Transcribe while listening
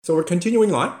So we're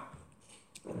continuing on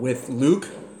with Luke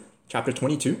chapter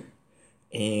 22.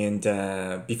 And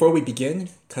before we begin,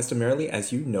 customarily,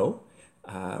 as you know,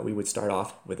 we would start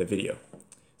off with a video.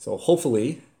 So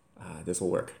hopefully this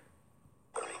will work.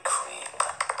 Cream.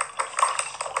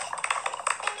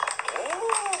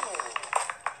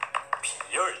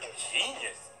 Pure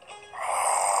genius.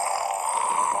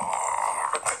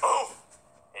 Oh,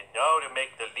 and now to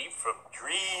make the leap from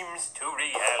dreams to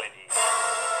reality.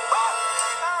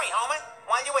 Sorry, Homer.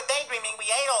 While you were daydreaming, we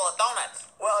ate all the donuts.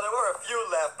 Well, there were a few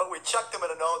left, but we chucked them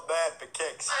at an old man for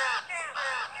kicks.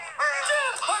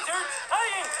 Buzzards, I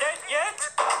ain't dead yet.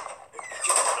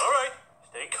 All right,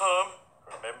 stay calm.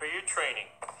 Remember your training.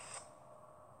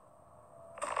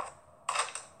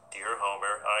 Dear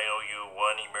Homer, I owe you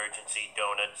one emergency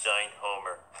donut signed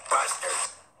Homer.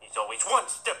 Busters! He's always one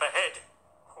step ahead.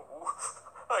 Ooh,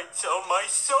 I'd sell my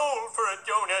soul for a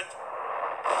donut.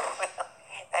 Well,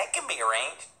 that can be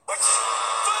arranged.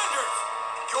 Flanders,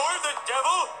 you're the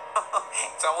devil?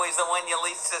 It's always the one you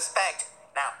least suspect.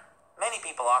 Now, many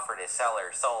people offer to sell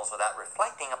their souls without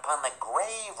reflecting upon the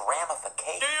grave Do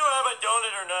ramifications. you have a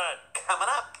donut or not? Coming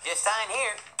up, just sign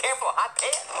here. Careful, hot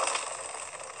pen.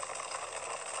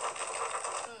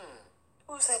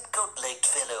 Who's that goat-legged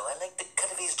fellow? I like the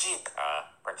cut of his jib.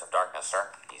 Prince of Darkness, sir.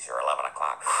 He's your 11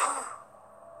 o'clock.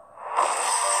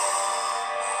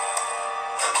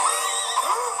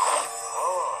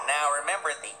 Now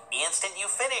remember, the instant you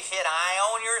finish it, I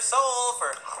own your soul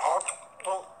for...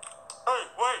 Well, hey,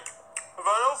 wait. If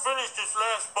I don't finish this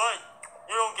last bite,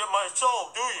 you don't get my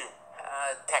soul, do you?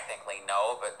 Technically,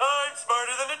 no, but... I'm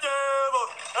smarter than the devil.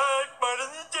 I'm smarter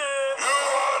than the devil. You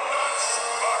are not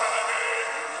smarter than me.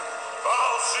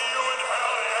 I'll see you in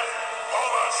hell yet,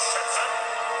 Homer Simpson.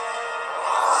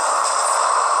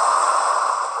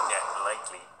 Not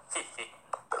likely.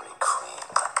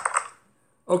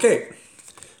 Okay,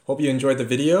 hope you enjoyed the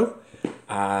video.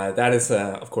 That is,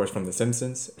 of course, from The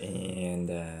Simpsons. And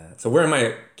so where am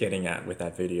I getting at with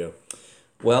that video?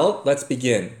 Well, let's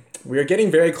begin. We are getting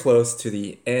very close to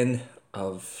the end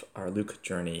of our Luke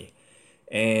journey.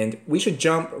 And we should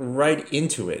jump right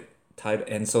into it.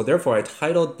 And so therefore, I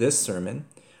titled this sermon,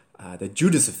 The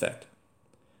Judas Effect.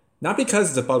 Not because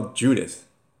it's about Judas,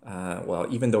 well,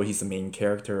 even though he's the main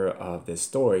character of this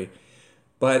story,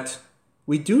 but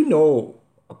we do know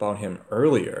about him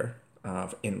earlier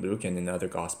in Luke and in other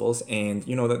Gospels. And,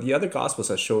 you know, that the other Gospels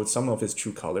have showed some of his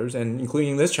true colors, and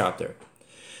including this chapter.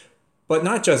 But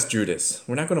not just Judas.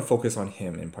 We're not going to focus on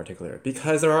him in particular,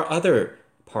 because there are other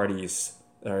parties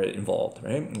that are involved,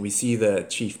 right? We see the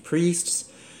chief priests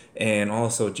and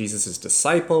also Jesus'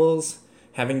 disciples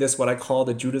having this, what I call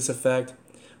the Judas effect.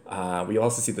 We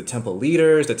also see the temple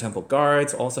leaders, the temple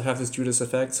guards also have this Judas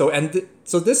effect. So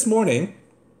this morning,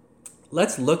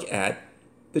 let's look at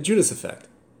the Judas effect.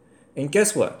 And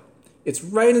guess what? It's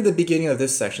right in the beginning of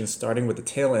this section, starting with the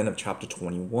tail end of chapter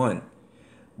 21.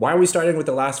 Why are we starting with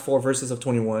the last 4 verses of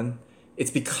 21?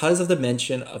 It's because of the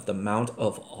mention of the Mount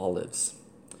of Olives.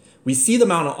 We see the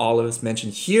Mount of Olives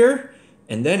mentioned here,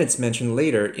 and then it's mentioned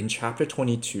later in chapter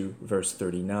 22, verse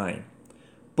 39.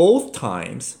 Both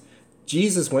times,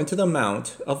 Jesus went to the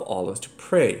Mount of Olives to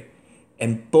pray.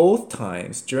 And both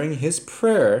times during his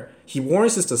prayer, he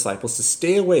warns his disciples to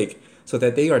stay awake so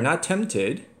that they are not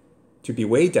tempted to be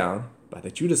weighed down by the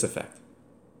Judas effect.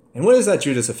 And what is that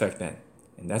Judas effect then?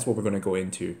 And that's what we're going to go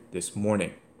into this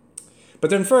morning. But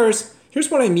then first,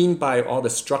 here's what I mean by all the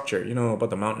structure, you know,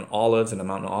 about the Mount of Olives and the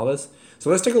Mount of Olives.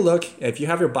 So let's take a look. If you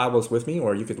have your Bibles with me,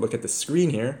 or you could look at the screen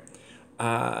here,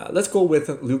 let's go with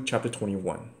Luke chapter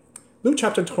 21. Luke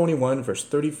chapter 21, verse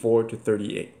 34 to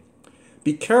 38.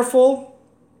 Be careful,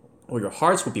 or your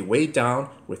hearts will be weighed down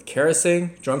with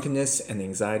carousing, drunkenness, and the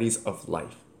anxieties of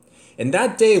life. And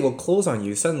that day will close on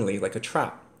you suddenly like a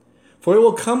trap. For it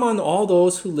will come on all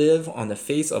those who live on the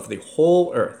face of the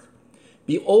whole earth.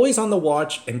 Be always on the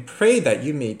watch and pray that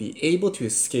you may be able to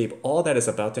escape all that is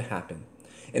about to happen,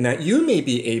 and that you may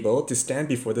be able to stand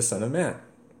before the Son of Man.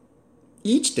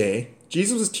 Each day,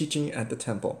 Jesus was teaching at the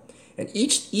temple, and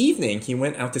each evening he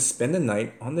went out to spend the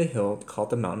night on the hill called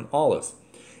the Mount of Olives.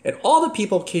 And all the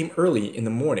people came early in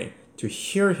the morning to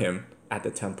hear him at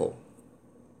the temple.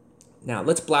 Now,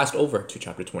 let's blast over to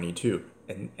chapter 22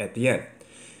 and at the end.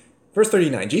 Verse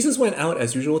 39, Jesus went out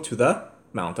as usual to the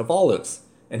Mount of Olives,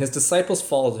 and his disciples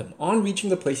followed him. On reaching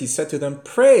the place, he said to them,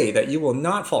 "Pray that you will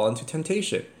not fall into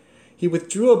temptation." He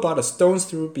withdrew about a stone's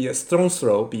throw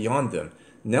beyond them,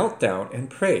 knelt down and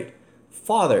prayed,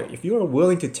 "Father, if you are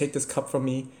willing to take this cup from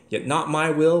me, yet not my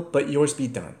will, but yours be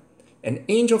done." An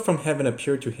angel from heaven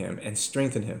appeared to him and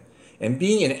strengthened him. And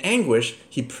being in anguish,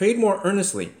 he prayed more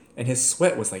earnestly, and his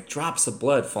sweat was like drops of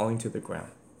blood falling to the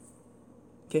ground.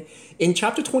 Okay? In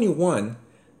chapter 21,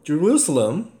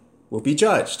 Jerusalem will be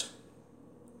judged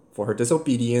for her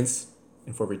disobedience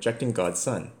and for rejecting God's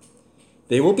Son.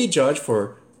 They will be judged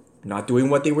for not doing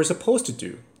what they were supposed to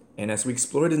do. And as we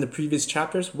explored in the previous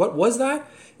chapters, what was that?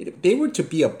 They were to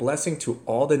be a blessing to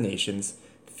all the nations,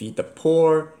 feed the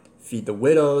poor, feed the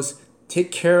widows,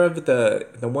 take care of the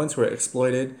ones who are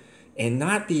exploited, and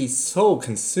not be so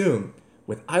consumed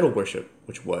with idol worship,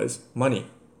 which was money.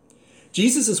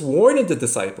 Jesus is warning the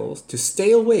disciples to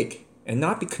stay awake and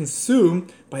not be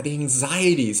consumed by the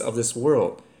anxieties of this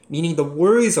world, meaning the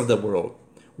worries of the world,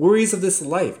 worries of this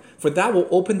life, for that will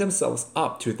open themselves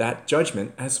up to that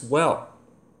judgment as well.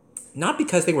 Not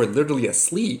because they were literally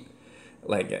asleep,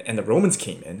 and the Romans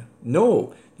came in.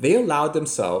 No, they allowed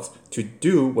themselves to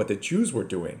do what the Jews were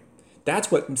doing.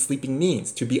 That's what sleeping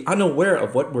means, to be unaware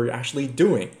of what we're actually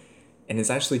doing. And it's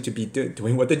actually to be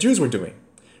doing what the Jews were doing,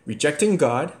 rejecting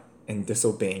God and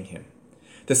disobeying him.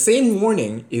 The same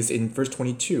warning is in verse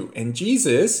 22, and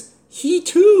Jesus, he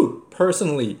too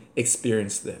personally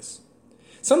experienced this.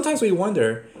 Sometimes we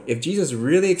wonder if Jesus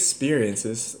really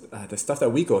experiences the stuff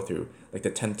that we go through, like the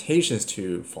temptations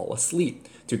to fall asleep,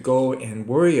 to go and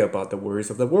worry about the worries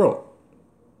of the world.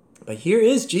 But here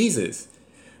is Jesus,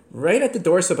 right at the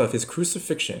doorstep of his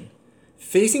crucifixion,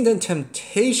 facing the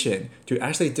temptation to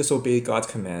actually disobey God's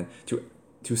command,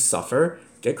 to suffer,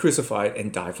 get crucified,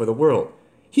 and die for the world.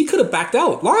 He could have backed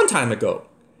out long time ago.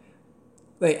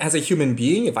 As a human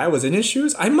being, if I was in his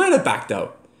shoes, I might have backed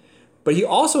out. But he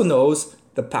also knows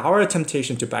the power of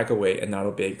temptation to back away and not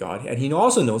obey God, and he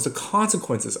also knows the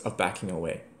consequences of backing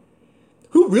away.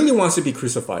 Who really wants to be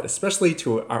crucified, especially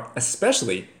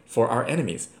for our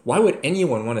enemies? Why would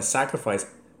anyone want to sacrifice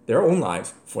their own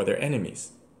lives for their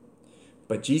enemies?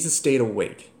 But Jesus stayed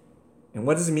awake. And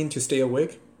what does it mean to stay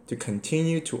awake? To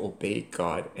continue to obey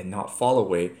God and not fall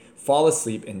away, fall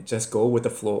asleep, and just go with the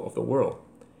flow of the world.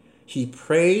 He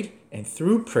prayed, and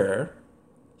through prayer,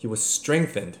 he was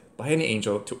strengthened by an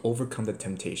angel to overcome the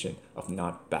temptation of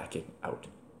not backing out.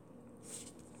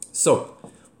 So,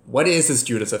 what is this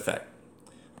Judas effect?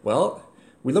 Well,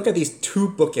 we look at these two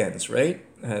bookends, right?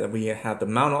 We have the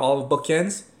Mount of Olives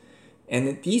bookends,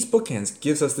 and these bookends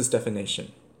gives us this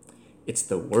definition. It's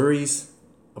the worries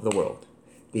of the world,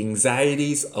 the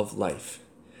anxieties of life,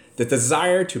 the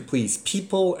desire to please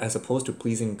people as opposed to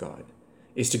pleasing God,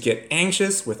 is to get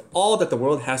anxious with all that the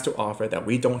world has to offer that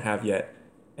we don't have yet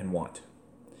and want.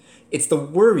 It's the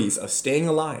worries of staying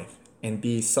alive and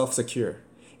be self-secure.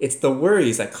 It's the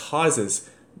worries that causes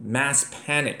mass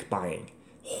panic buying,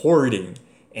 hoarding,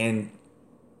 and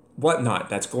whatnot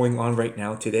that's going on right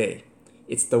now today.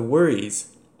 It's the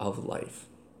worries of life.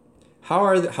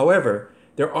 However,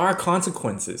 there are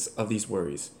consequences of these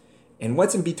worries, and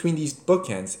what's in between these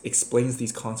bookends explains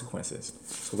these consequences.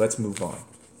 So let's move on.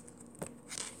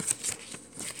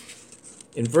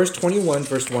 In verse 21,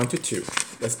 verse 1 to 2,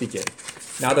 let's begin.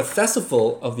 Now the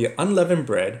festival of the unleavened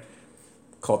bread,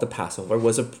 called the Passover,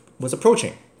 was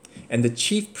approaching, and the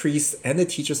chief priests and the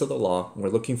teachers of the law were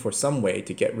looking for some way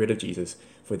to get rid of Jesus,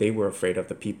 for they were afraid of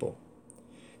the people.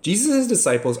 Jesus and his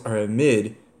disciples are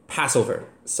amid Passover,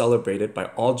 celebrated by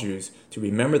all Jews to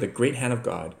remember the great hand of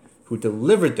God who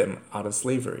delivered them out of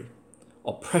slavery,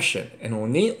 oppression, and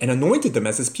anointed them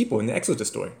as his people in the Exodus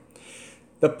story.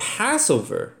 The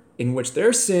Passover, in which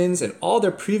their sins and all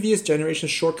their previous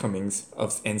generations' shortcomings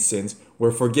and sins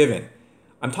were forgiven.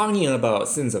 I'm talking about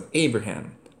sins of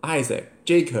Abraham, Isaac,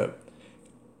 Jacob,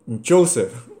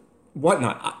 Joseph,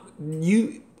 whatnot.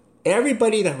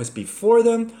 Everybody that was before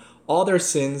them, all their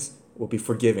sins will be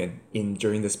forgiven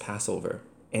during this Passover,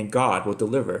 and God will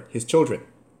deliver his children.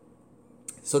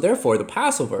 So therefore, the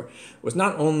Passover was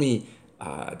not only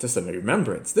just a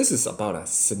remembrance. This is about a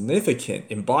significant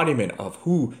embodiment of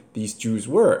who these Jews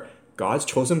were. God's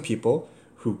chosen people,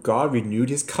 who God renewed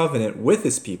his covenant with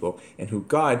his people, and who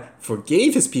God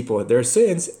forgave his people of their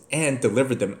sins and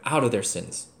delivered them out of their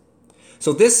sins.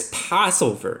 So this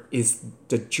Passover is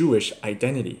the Jewish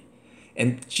identity.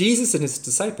 And Jesus and his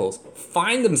disciples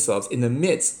find themselves in the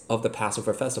midst of the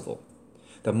Passover festival,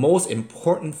 the most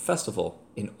important festival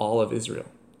in all of Israel.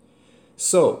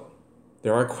 So,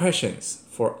 there are questions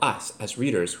for us as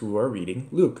readers who are reading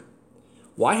Luke.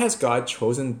 Why has God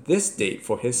chosen this date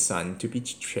for his son to be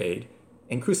betrayed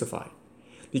and crucified?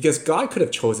 Because God could have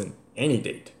chosen any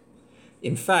date.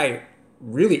 In fact,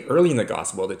 really early in the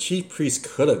gospel, the chief priests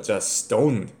could have just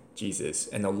stoned Jesus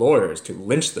and the lawyers to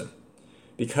lynch them.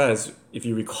 Because if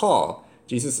you recall,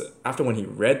 Jesus, after when he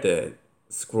read the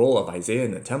scroll of Isaiah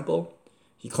in the temple,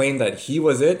 he claimed that he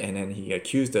was it, and then he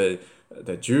accused the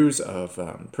Jews of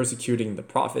persecuting the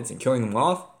prophets and killing them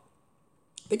off.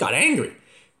 They got angry.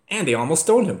 and they almost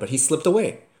stoned him, but he slipped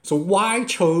away. So why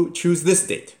choose this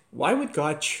date? Why would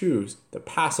God choose the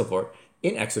Passover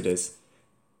in Exodus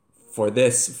for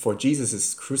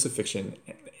Jesus' crucifixion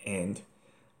and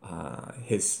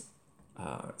his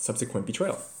subsequent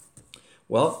betrayal?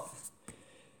 Well,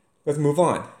 let's move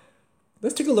on.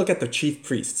 Let's take a look at the chief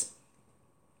priests.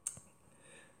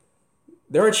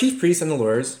 There are chief priests and the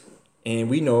lawyers, and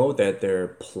we know that they're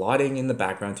plotting in the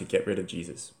background to get rid of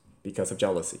Jesus because of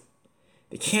jealousy.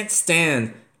 They can't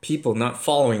stand people not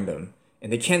following them,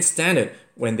 and they can't stand it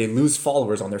when they lose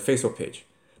followers on their Facebook page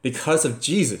because of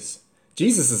Jesus.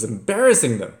 Jesus is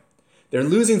embarrassing them. They're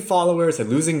losing followers, they're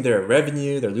losing their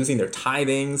revenue, they're losing their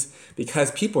tithings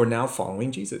because people are now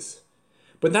following Jesus.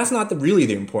 But that's not really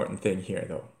the important thing here,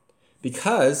 though,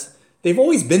 because they've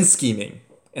always been scheming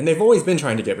and they've always been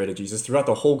trying to get rid of Jesus throughout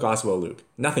the whole Gospel of Luke.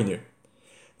 Nothing new.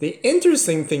 The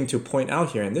interesting thing to point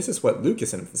out here, and this is what Luke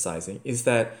is emphasizing, is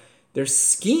that they're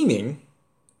scheming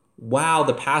while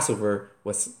the Passover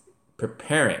was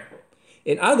preparing.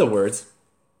 In other words,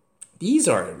 these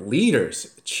are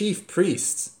leaders, chief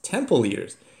priests, temple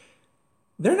leaders.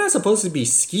 They're not supposed to be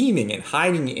scheming and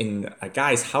hiding in a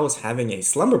guy's house having a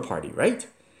slumber party, right?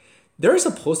 They're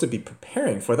supposed to be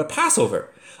preparing for the Passover.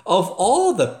 Of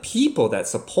all the people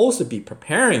that's supposed to be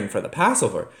preparing for the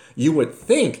Passover, you would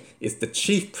think it's the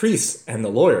chief priests and the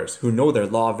lawyers who know their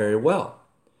law very well.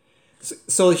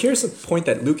 So here's a point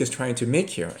that Luke is trying to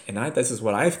make here, and this is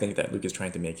what I think that Luke is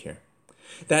trying to make here.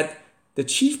 That the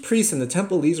chief priests and the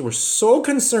temple leaders were so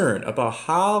concerned about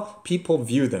how people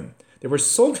view them. They were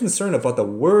so concerned about the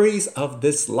worries of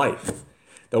this life,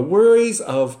 the worries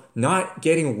of not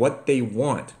getting what they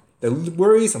want, the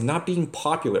worries of not being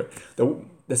popular, the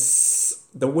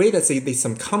way that they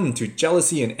succumb to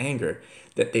jealousy and anger,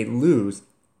 that they lose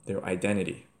their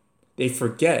identity. They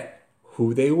forget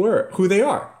who they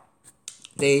are.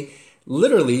 They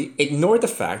literally ignored the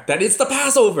fact that it's the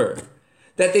Passover,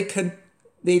 that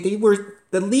they were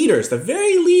the leaders, the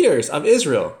very leaders of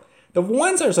Israel, the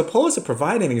ones that are supposed to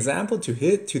provide an example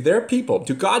to their people,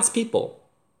 to God's people,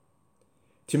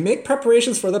 to make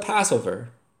preparations for the Passover.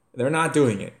 They're not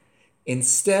doing it.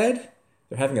 Instead,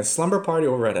 they're having a slumber party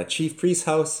over at a chief priest's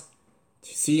house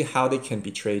to see how they can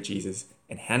betray Jesus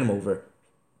and hand him over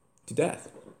to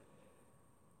death.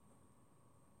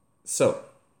 So,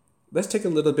 let's take a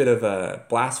little bit of a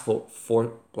blast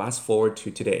forward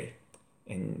to today,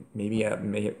 and maybe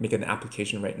make an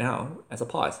application right now as a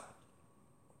pause.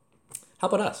 How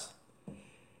about us?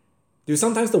 Do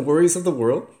sometimes the worries of the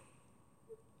world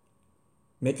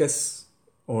make us,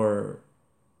 or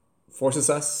forces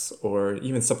us, or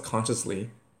even subconsciously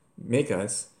make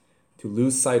us to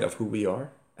lose sight of who we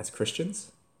are as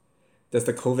Christians? Does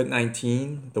the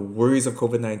worries of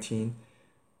COVID-19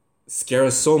 scare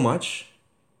us so much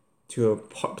to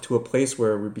a place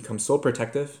where we become so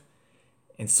protective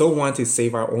and so want to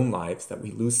save our own lives that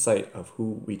we lose sight of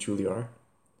who we truly are,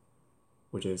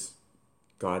 which is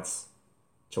God's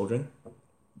children?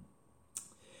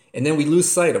 And then we lose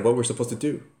sight of what we're supposed to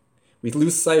do. We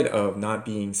lose sight of not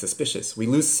being suspicious. We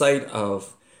lose sight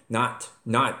of not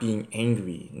being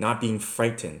angry, not being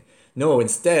frightened. No,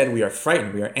 instead, we are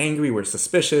frightened, we are angry, we're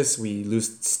suspicious, we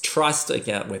lose trust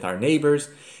again with our neighbors,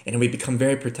 and we become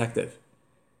very protective.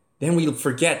 Then we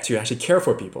forget to actually care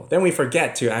for people. Then we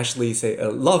forget to actually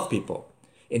love people.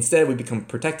 Instead, we become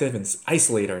protective and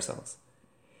isolate ourselves.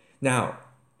 Now,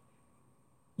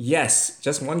 yes,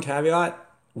 just one caveat,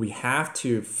 we have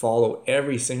to follow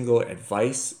every single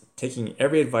advice, taking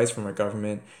every advice from our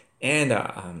government and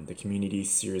the community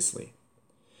seriously.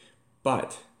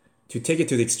 But to take it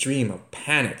to the extreme of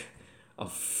panic,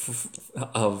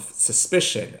 of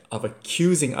suspicion, of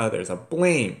accusing others, of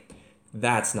blame,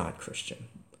 that's not Christian.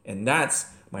 And that's,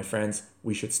 my friends,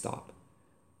 we should stop.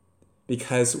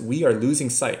 Because we are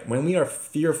losing sight. When we are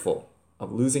fearful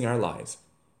of losing our lives,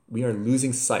 we are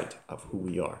losing sight of who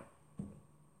we are.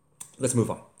 Let's move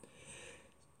on.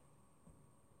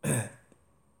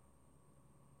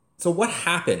 So what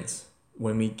happens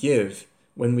when we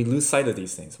lose sight of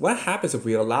these things? What happens if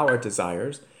we allow our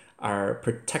desires, our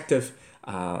protective,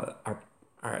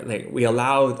 we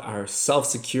allow our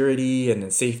self-security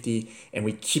and safety, and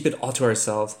we keep it all to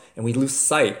ourselves, and we lose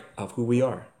sight of who we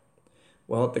are?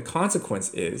 Well, the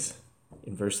consequence is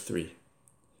in verse 3.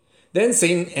 Then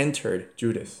Satan entered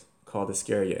Judas, called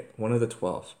Iscariot, one of the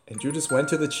 12. And Judas went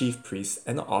to the chief priests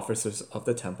and the officers of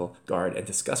the temple guard and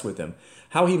discussed with them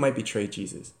how he might betray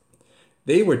Jesus.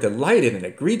 They were delighted and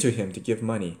agreed to him to give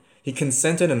money. He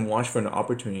consented and watched for an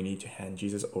opportunity to hand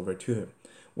Jesus over to him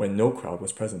when no crowd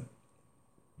was present.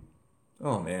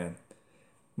 Oh man,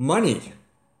 money.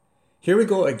 Here we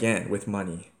go again with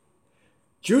money.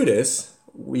 Judas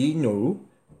we know,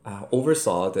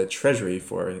 oversaw the treasury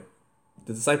for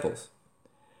the disciples.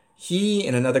 He,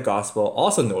 in another gospel,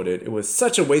 also noted it was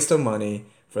such a waste of money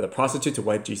for the prostitute to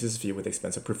wipe Jesus' feet with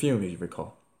expensive perfume, if you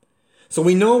recall. So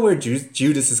we know where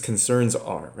Judas's concerns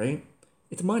are, right?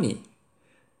 It's money.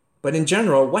 But in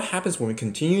general, what happens when we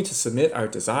continue to submit our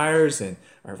desires and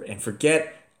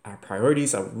forget our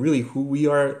priorities are really who we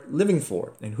are living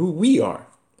for and who we are?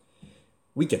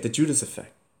 We get the Judas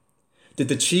effect. Did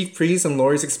the chief priests and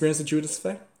lawyers experience the Judas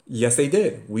effect? Yes, they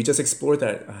did. We just explored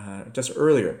that just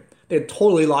earlier. They had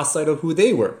totally lost sight of who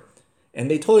they were. And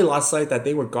they totally lost sight that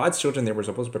they were God's children. They were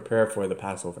supposed to prepare for the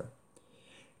Passover.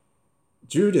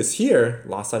 Judas here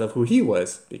lost sight of who he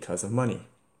was because of money.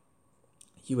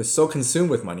 He was so consumed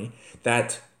with money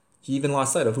that he even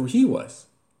lost sight of who he was.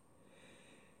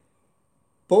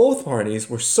 Both parties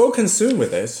were so consumed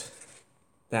with this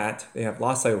that they have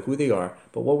lost sight of who they are.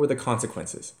 But what were the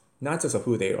consequences? Not just of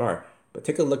who they are, but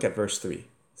take a look at verse 3.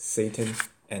 Satan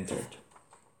entered.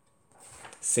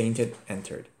 Satan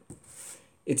entered.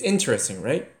 It's interesting,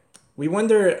 right? We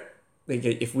wonder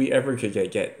if we ever could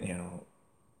get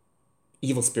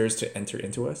evil spirits to enter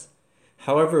into us.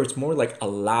 However, it's more like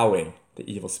allowing the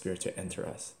evil spirit to enter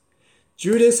us.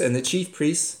 Judas and the chief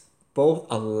priests both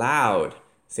allowed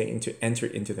Satan to enter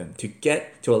into them,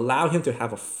 to allow him to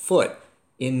have a foot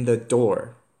in the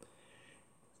door.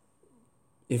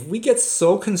 If we get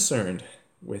so concerned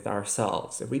with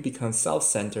ourselves, if we become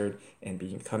self-centered and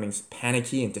becoming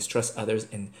panicky and distrust others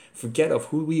and forget of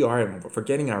who we are and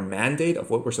forgetting our mandate of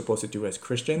what we're supposed to do as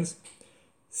Christians,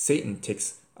 Satan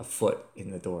takes a foot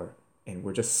in the door and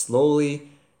we're just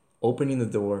slowly opening the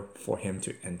door for him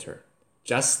to enter,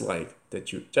 just like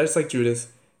Judas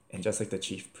and just like the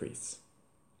chief priests.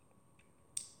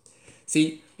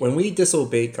 See, when we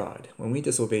disobey God, when we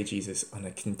disobey Jesus on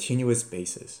a continuous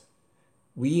basis,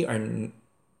 we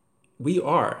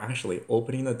are actually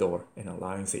opening the door and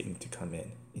allowing Satan to come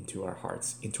into our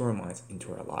hearts, into our minds,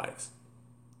 into our lives.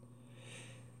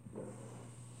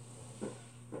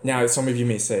 Now, some of you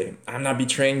may say, I'm not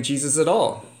betraying Jesus at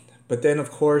all. But then, of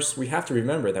course, we have to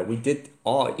remember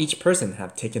that each person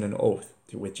have taken an oath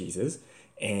with Jesus.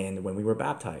 And when we were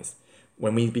baptized,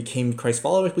 when we became Christ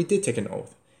followers, we did take an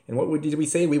oath. And what did we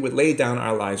say? We would lay down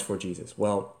our lives for Jesus.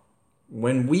 Well,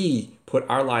 when we put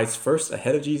our lives first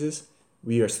ahead of Jesus,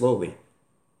 we are slowly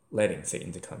letting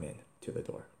Satan to come in to the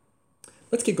door.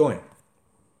 Let's keep going.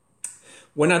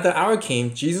 When at the hour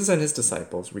came, Jesus and his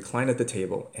disciples reclined at the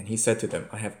table, and he said to them,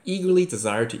 I have eagerly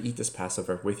desired to eat this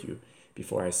Passover with you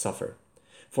before I suffer.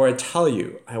 For I tell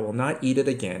you, I will not eat it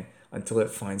again until it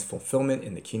finds fulfillment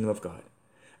in the kingdom of God.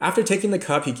 After taking the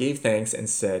cup, he gave thanks and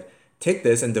said, Take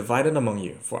this and divide it among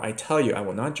you, for I tell you, I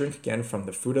will not drink again from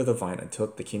the fruit of the vine until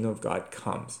the kingdom of God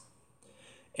comes.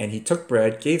 And he took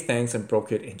bread, gave thanks, and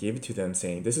broke it, and gave it to them,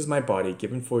 saying, This is my body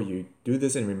given for you. Do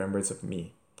this in remembrance of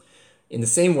me. In the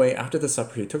same way, after the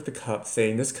supper, he took the cup,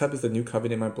 saying, This cup is the new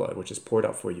covenant in my blood, which is poured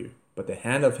out for you. But the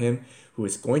hand of him who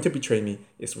is going to betray me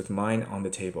is with mine on the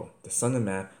table. The Son of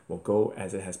Man will go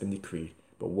as it has been decreed,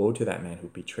 but woe to that man who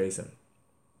betrays him.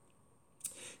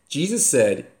 Jesus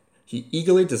said he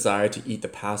eagerly desired to eat the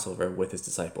Passover with his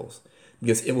disciples,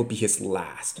 because it will be his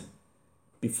last,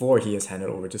 before he is handed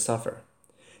over to suffer.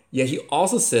 Yet he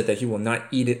also said that he will not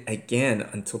eat it again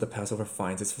until the Passover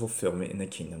finds its fulfillment in the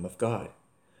kingdom of God.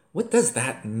 What does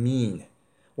that mean?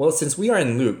 Well, since we are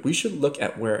in Luke, we should look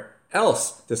at where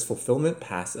else this fulfillment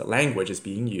language is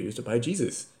being used by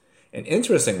Jesus. And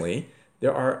interestingly,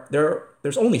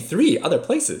 there's only 3 other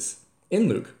places in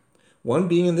Luke. One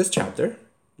being in this chapter,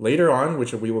 later on,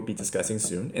 which we will be discussing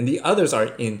soon, and the others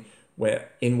are in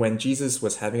when Jesus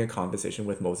was having a conversation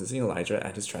with Moses and Elijah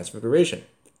at his transfiguration.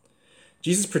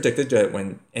 Jesus predicted that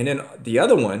and then the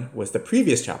other one was the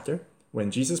previous chapter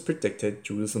when Jesus predicted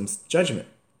Jerusalem's judgment.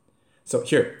 So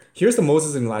here's the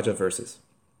Moses and Elijah verses.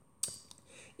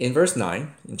 In verse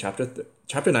 9, in chapter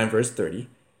 9, verse 30,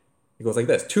 it goes like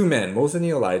this. 2 men, Moses and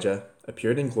Elijah,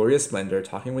 appeared in glorious splendor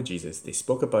talking with Jesus. They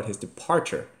spoke about his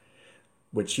departure,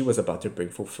 which he was about to bring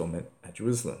fulfillment at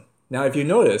Jerusalem. Now, if you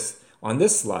notice, on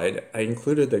this slide, I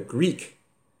included the Greek,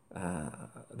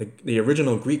 the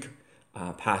original Greek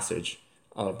passage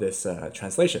of this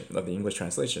translation, of the English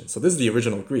translation. So this is the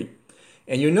original Greek.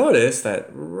 And you notice that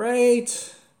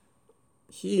right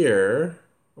here,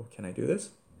 oh, can I do this?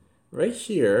 Right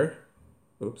here,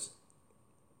 oops,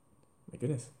 my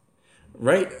goodness.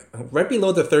 Right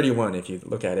below the 31, if you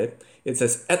look at it, it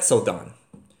says Exodon.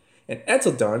 And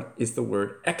Exodon is the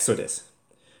word Exodus.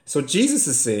 So Jesus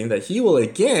is saying that he will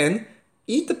again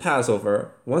eat the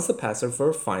Passover once the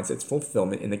Passover finds its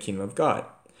fulfillment in the kingdom of God.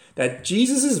 That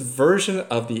Jesus' version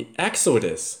of the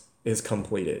Exodus is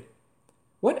completed.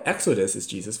 What exodus is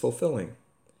Jesus fulfilling?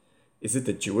 Is it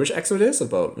the Jewish exodus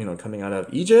about, coming out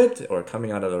of Egypt or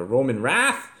coming out of the Roman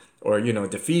wrath or,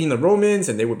 defeating the Romans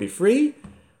and they would be free?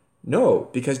 No,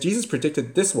 because Jesus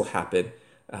predicted this will happen,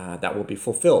 that will be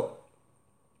fulfilled.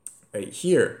 Right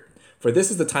here. For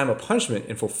this is the time of punishment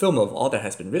and fulfillment of all that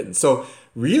has been written. So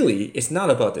really, it's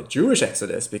not about the Jewish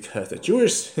exodus because the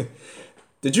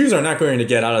Jews are not going to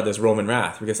get out of this Roman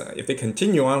wrath because if they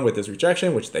continue on with this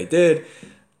rejection, which they did,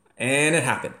 and it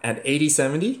happened at AD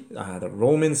 70, the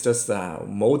Romans just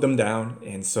mowed them down,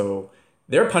 and so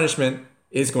their punishment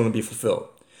is going to be fulfilled.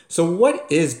 So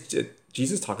what is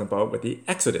Jesus talking about with the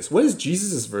Exodus? What is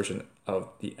Jesus' version of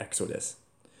the Exodus?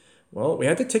 Well, we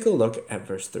have to take a look at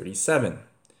verse 37.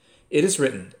 It is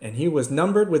written, and he was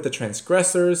numbered with the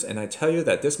transgressors, and I tell you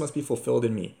that this must be fulfilled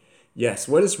in me. Yes,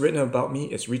 what is written about me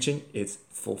is reaching its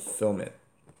fulfillment.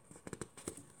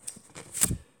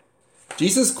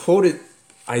 Jesus quoted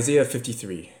Isaiah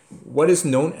 53, what is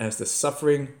known as the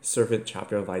suffering servant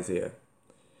chapter of Isaiah.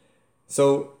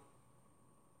 So,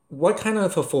 what kind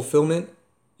of a fulfillment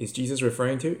is Jesus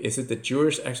referring to? Is it the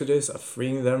Jewish exodus of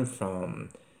freeing them from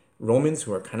Romans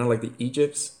who are kind of like the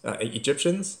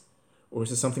Egyptians? Or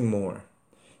is it something more?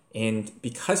 And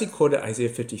because he quoted Isaiah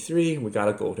 53, we got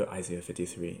to go to Isaiah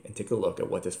 53 and take a look at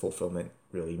what this fulfillment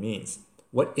really means.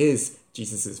 What is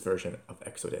Jesus' version of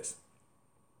Exodus?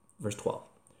 Verse 12.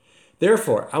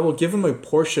 Therefore, I will give him a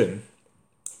portion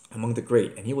among the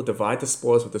great, and he will divide the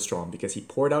spoils with the strong, because he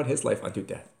poured out his life unto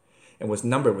death, and was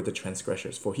numbered with the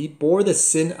transgressors. For he bore the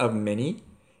sin of many,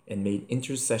 and made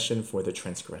intercession for the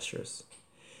transgressors.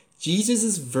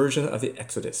 Jesus' version of the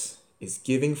Exodus is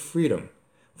giving freedom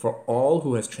for all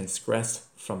who has transgressed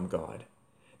from God.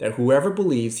 That whoever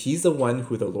believes he's the one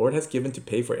who the Lord has given to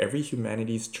pay for every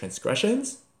humanity's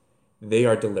transgressions, they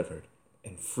are delivered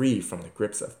and free from the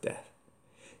grips of death.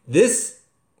 This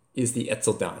is the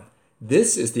Etzeldan.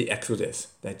 This is the Exodus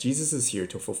that Jesus is here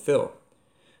to fulfill.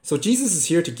 So Jesus is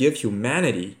here to give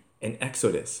humanity an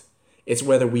Exodus. It's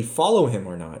whether we follow him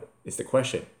or not is the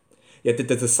question. Yet did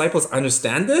the disciples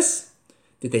understand this?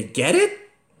 Did they get it?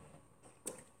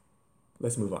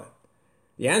 Let's move on.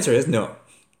 The answer is no.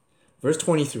 Verse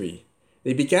 23,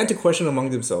 they began to question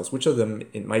among themselves which of them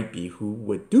it might be who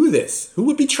would do this, who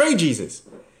would betray Jesus.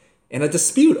 And a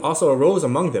dispute also arose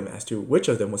among them as to which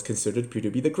of them was considered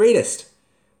to be the greatest.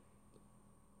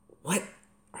 What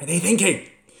are they thinking?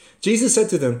 Jesus said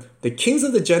to them, the kings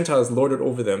of the Gentiles lord it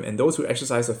over them, and those who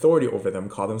exercise authority over them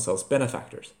call themselves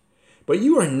benefactors. But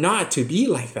you are not to be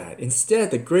like that.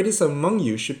 Instead, the greatest among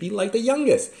you should be like the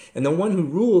youngest, and the one who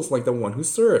rules like the one who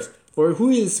serves. For who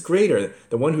is greater,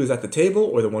 the one who is at the table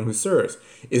or the one who serves?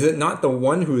 Is it not the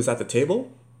one who is at the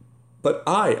table? But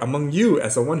I, among you,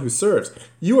 as the one who serves,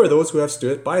 you are those who have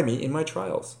stood by me in my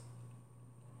trials.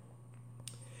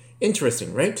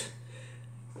 Interesting, right?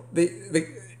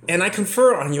 And I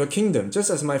confer on your kingdom, just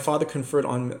as my Father conferred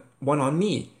one on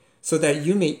me, so that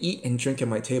you may eat and drink at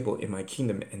my table in my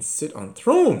kingdom and sit on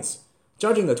thrones,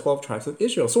 judging the 12 tribes of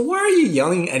Israel. So why are you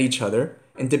yelling at each other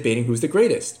and debating who's the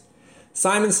greatest?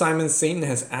 Simon, Simon, Satan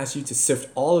has asked you to sift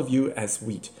all of you as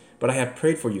wheat. But I have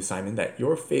prayed for you, Simon, that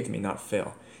your faith may not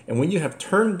fail. And when you have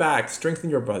turned back, strengthen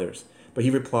your brothers. But he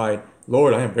replied,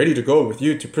 Lord, I am ready to go with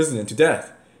you to prison and to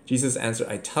death. Jesus answered,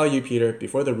 I tell you, Peter,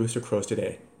 before the rooster crows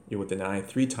today, you will deny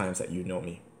 3 times that you know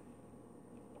me.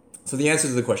 So the answer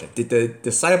to the question, did the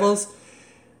disciples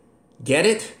get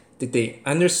it? Did they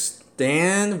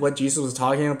understand what Jesus was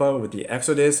talking about with the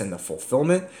Exodus and the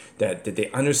fulfillment? Did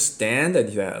they understand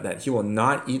that he will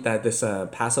not eat this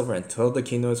Passover until the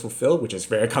kingdom is fulfilled, which is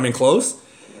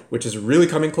really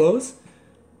coming close?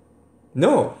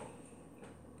 No.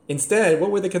 Instead,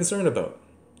 what were they concerned about?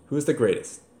 Who's the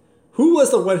greatest? Who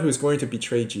was the one who was going to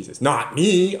betray Jesus? Not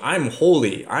me. I'm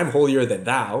holy. I'm holier than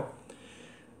thou.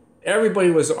 Everybody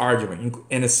was arguing,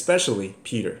 and especially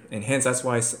Peter. And hence, that's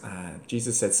why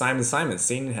Jesus said, Simon, Simon,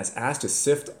 Satan has asked to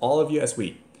sift all of you as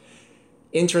wheat.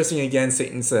 Interesting, again,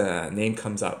 Satan's name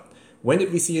comes up. When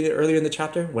did we see it earlier in the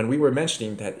chapter? When we were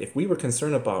mentioning that if we were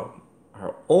concerned about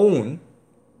our own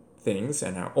things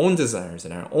and our own desires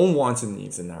and our own wants and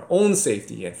needs and our own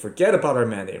safety and forget about our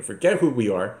mandate and forget who we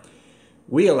are,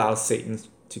 we allow Satan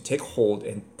to take hold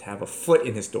and to have a foot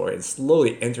in his door and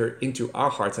slowly enter into our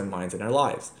hearts and minds and our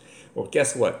lives. Well,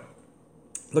 guess what?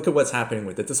 Look at what's happening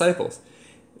with the disciples.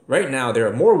 Right now,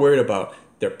 they're more worried about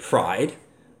their pride.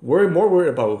 We're more worried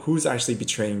about who's actually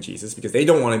betraying Jesus because they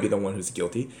don't want to be the one who's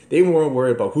guilty. They're more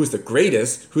worried about who's the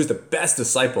greatest, who's the best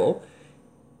disciple.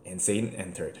 And Satan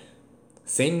entered.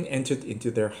 Satan entered into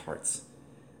their hearts.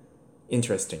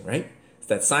 Interesting, right? It's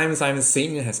that Simon, Simon,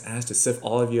 Satan has asked to sift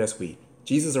all of you as wheat.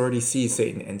 Jesus already sees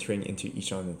Satan entering into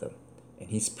each one of them. And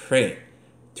he's praying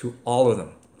to all of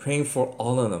them, praying for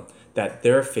all of them, that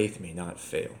their faith may not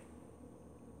fail.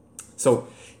 So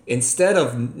instead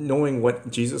of knowing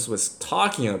what Jesus was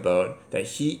talking about, that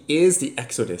he is the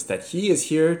Exodus, that he is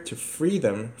here to free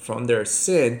them from their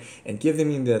sin and give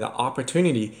them the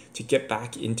opportunity to get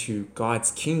back into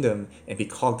God's kingdom and be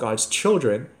called God's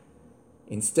children,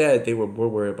 instead they were more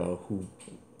worried about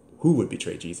who would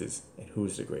betray Jesus and who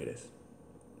is the greatest.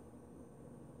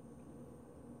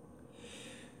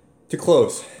 To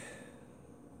close,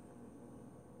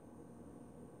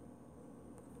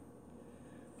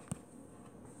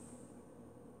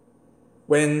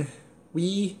 when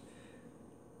we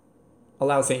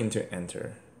allow Satan to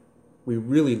enter, we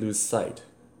really lose sight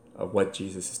of what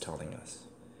Jesus is telling us.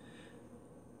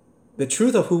 The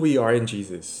truth of who we are in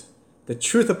Jesus, the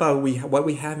truth about what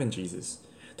we have in Jesus,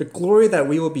 the glory that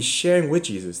we will be sharing with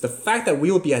Jesus, the fact that we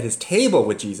will be at his table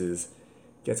with Jesus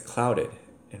gets clouded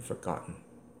and forgotten.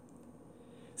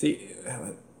 See,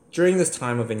 during this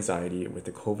time of anxiety with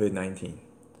the COVID-19,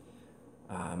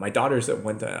 my daughters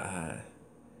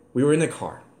we were in the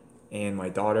car, and my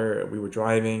daughter, we were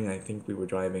driving, I think we were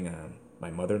driving my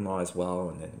mother-in-law as well,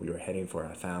 and then we were heading for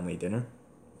a family dinner.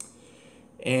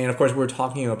 And of course, we were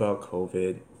talking about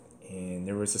COVID, and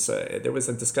there was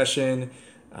a discussion,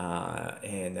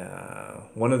 and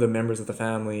one of the members of the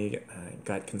family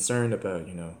got concerned about,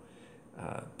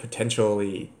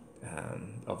 potentially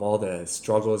of all the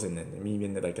struggles, and then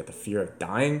even like the fear of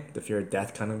dying, the fear of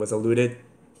death kind of was alluded.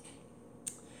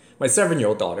 My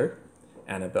 7-year-old daughter,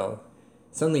 Annabelle,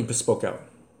 suddenly spoke out.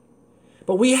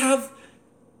 But we have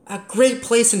a great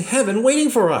place in heaven waiting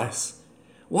for us.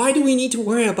 Why do we need to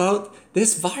worry about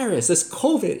this virus, this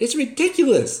COVID? It's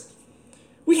ridiculous.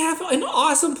 We have an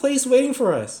awesome place waiting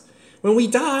for us. When we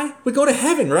die, we go to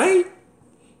heaven, right?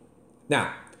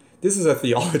 Now, this is a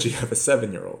theology of a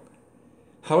 7-year-old.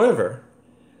 However,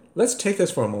 let's take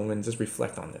this for a moment and just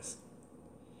reflect on this.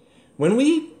 When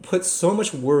we put so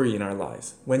much worry in our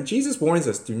lives, when Jesus warns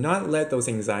us, do not let those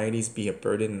anxieties be a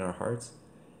burden in our hearts,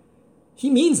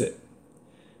 he means it.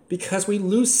 Because we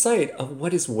lose sight of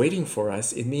what is waiting for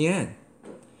us in the end.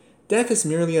 Death is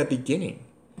merely a beginning.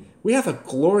 We have a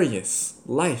glorious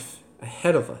life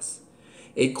ahead of us.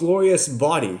 A glorious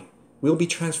body. We'll be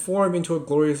transformed into a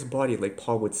glorious body, like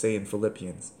Paul would say in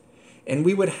Philippians. And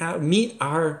we would meet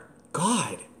our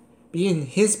God, be in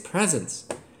his presence.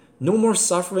 No more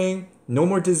suffering, no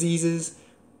more diseases,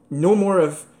 no more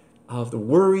of the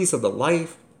worries of the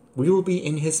life. We will be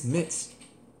in his midst.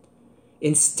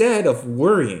 Instead of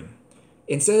worrying,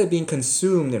 instead of being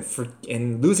consumed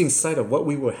and losing sight of what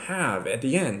we will have at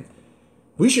the end,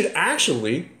 we should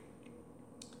actually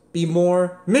be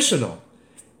more missional.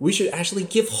 We should actually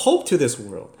give hope to this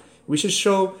world. We should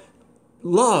show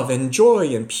love and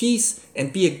joy and peace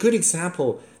and be a good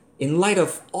example in light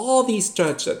of all these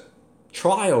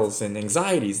trials and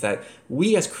anxieties that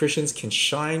we as Christians can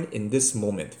shine in this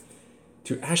moment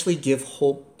to actually give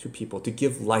hope to people, to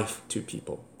give life to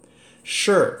people.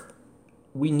 Sure,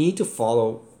 we need to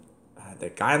follow the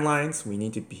guidelines, we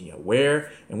need to be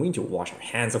aware, and we need to wash our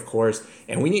hands, of course,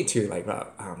 and we need to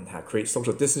create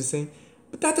social distancing,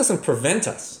 but that doesn't prevent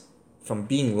us from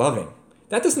being loving.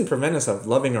 That doesn't prevent us of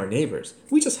loving our neighbors.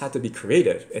 We just have to be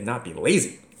creative and not be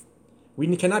lazy.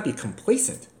 We cannot be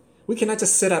complacent. We cannot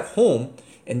just sit at home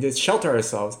and just shelter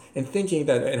ourselves and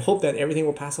hope that everything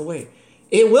will pass away.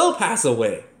 It will pass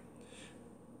away.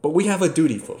 But we have a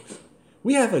duty, folks.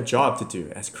 We have a job to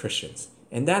do as Christians,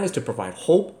 and that is to provide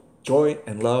hope, joy,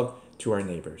 and love to our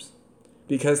neighbors.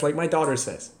 Because like my daughter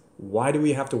says, why do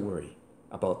we have to worry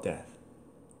about death?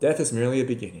 Death is merely a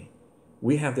beginning.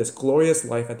 We have this glorious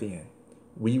life at the end.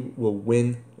 We will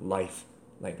win life,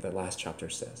 like the last chapter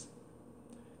says.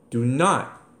 Do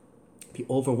not be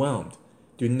overwhelmed.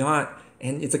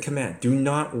 And it's a command, do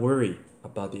not worry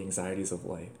about the anxieties of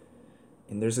life.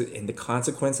 And the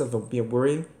consequence of being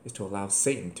worrying is to allow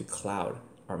Satan to cloud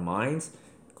our minds,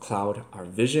 cloud our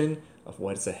vision of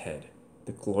what is ahead,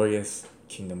 the glorious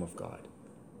kingdom of God.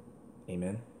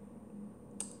 Amen.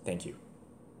 Thank you.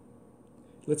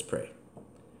 Let's pray.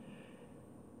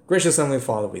 Gracious Heavenly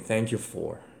Father, we thank you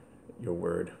for your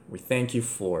word. We thank you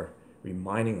for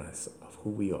reminding us of who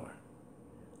we are.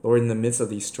 Lord, in the midst of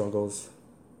these struggles,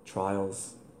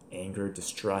 trials, anger,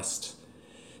 distrust,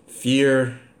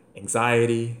 fear,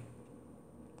 anxiety,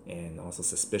 and also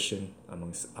suspicion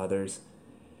amongst others,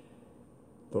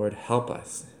 Lord, help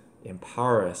us,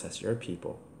 empower us as your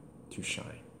people to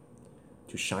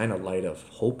shine a light of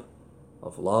hope,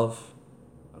 of love,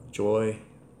 of joy,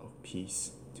 of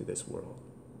peace to this world,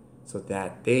 so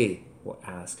that they will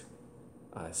ask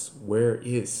us, where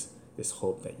is this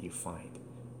hope that you find?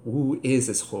 Who is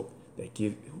this hope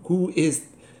who is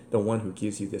the one who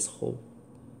gives you this hope?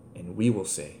 And we will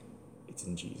say, it's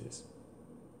in Jesus.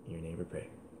 In your name we pray.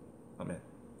 Amen.